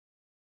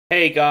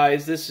Hey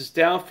guys, this is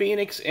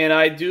Downphoenix, and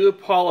I do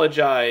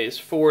apologize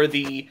for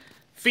the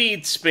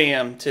feed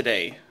spam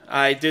today.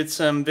 I did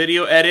some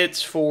video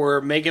edits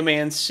for Mega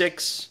Man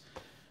 6,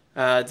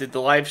 did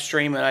the live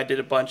stream, and I did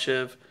a bunch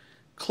of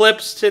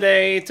clips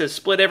today to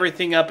split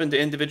everything up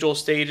into individual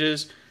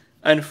stages.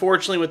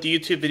 Unfortunately, with the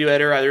YouTube video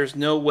editor, there's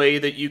no way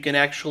that you can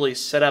actually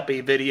set up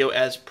a video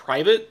as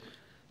private,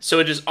 so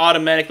it just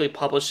automatically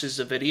publishes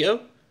the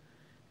video.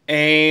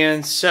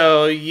 And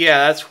so,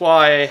 yeah, that's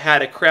why I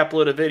had a crap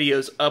load of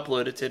videos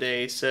uploaded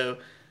today. So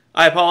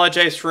I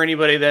apologize for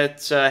anybody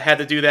that had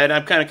to do that. And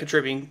I'm kind of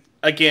contributing,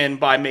 again,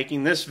 by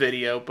making this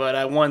video. But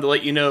I wanted to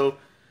let you know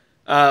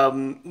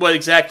what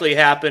exactly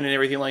happened and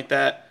everything like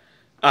that.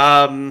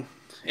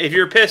 If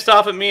you're pissed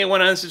off at me and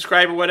want to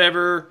unsubscribe or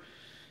whatever,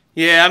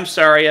 yeah, I'm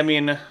sorry. I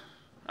mean,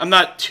 I'm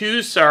not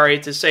too sorry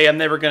to say I'm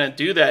never going to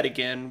do that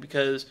again.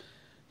 Because,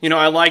 you know,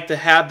 I like to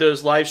have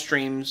those live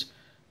streams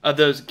of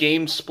those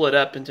games split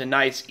up into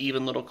nice,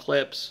 even little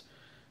clips.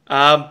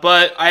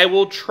 But I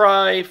will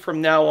try from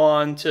now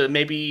on to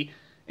maybe,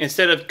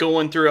 instead of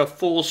going through a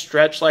full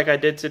stretch like I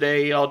did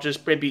today, I'll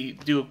just maybe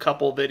do a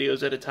couple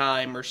videos at a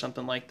time or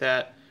something like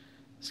that.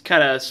 Just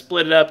kind of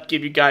split it up,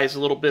 give you guys a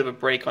little bit of a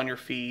break on your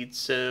feed.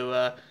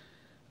 So,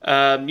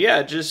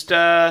 yeah, just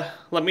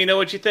let me know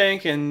what you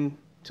think. And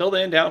till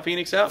then,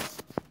 Downphoenix out.